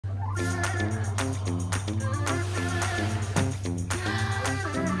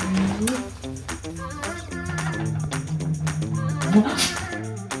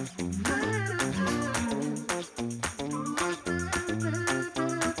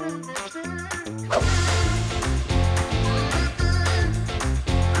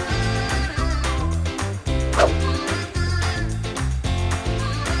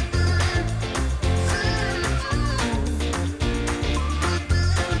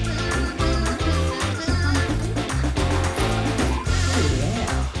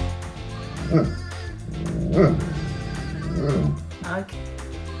Okay.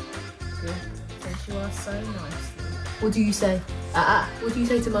 Good. Yes, you are so nice. What do you say? What do you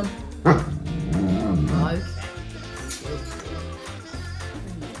say to Mum? Okay.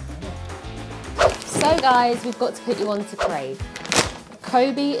 So guys, we've got to put you on to Crave.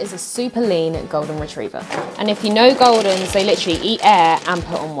 Kobe is a super lean golden retriever. And if you know Goldens, they literally eat air and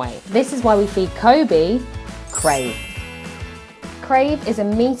put on weight. This is why we feed Kobe Crave. Crave is a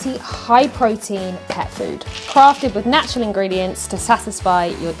meaty, high-protein pet food, crafted with natural ingredients to satisfy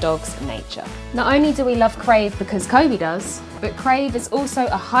your dog's nature. Not only do we love Crave because Kobe does, but Crave is also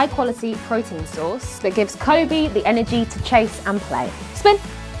a high-quality protein source that gives Kobe the energy to chase and play. Spin.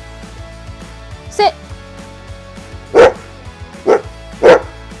 Sit.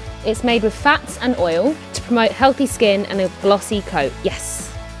 It's made with fats and oil to promote healthy skin and a glossy coat. Yes.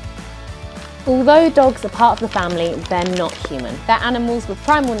 Although dogs are part of the family, they're not human. They're animals with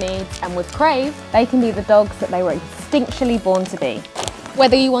primal needs, and with Crave, they can be the dogs that they were instinctually born to be.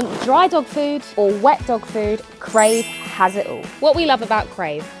 Whether you want dry dog food or wet dog food, Crave has it all. What we love about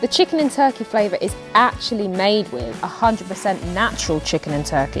Crave, the chicken and turkey flavour is actually made with 100% natural chicken and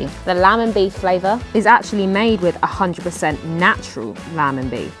turkey. The lamb and beef flavour is actually made with 100% natural lamb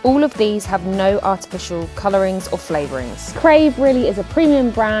and beef. All of these have no artificial colourings or flavourings. Crave really is a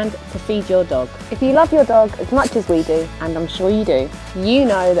premium brand to feed your dog. If you love your dog as much as we do, and I'm sure you do, you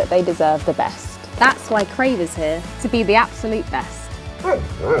know that they deserve the best. That's why Crave is here, to be the absolute best.